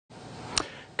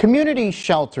Community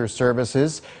shelter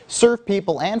services serve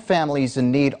people and families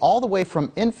in need all the way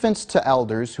from infants to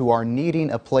elders who are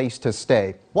needing a place to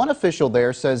stay. One official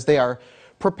there says they are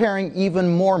preparing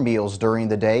even more meals during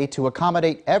the day to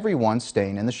accommodate everyone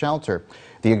staying in the shelter.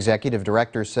 The executive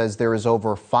director says there is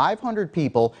over 500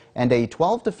 people and a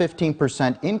 12 to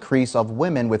 15% increase of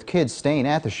women with kids staying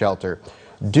at the shelter.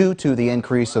 Due to the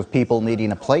increase of people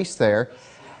needing a place there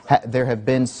have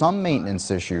been some maintenance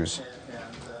issues.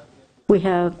 We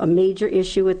have a major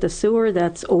issue with the sewer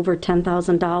that's over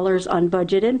 $10,000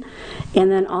 unbudgeted.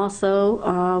 And then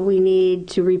also we need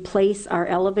to replace our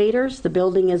elevators. The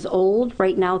building is old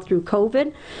right now through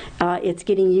COVID. It's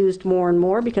getting used more and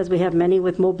more because we have many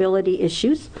with mobility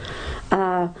issues.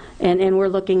 And we're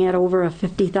looking at over a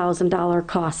 $50,000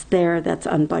 cost there that's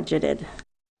unbudgeted.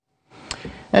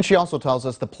 And she also tells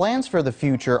us the plans for the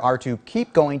future are to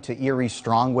keep going to Erie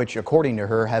strong, which according to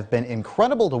her have been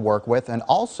incredible to work with, and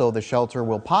also the shelter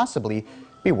will possibly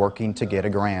be working to get a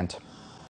grant.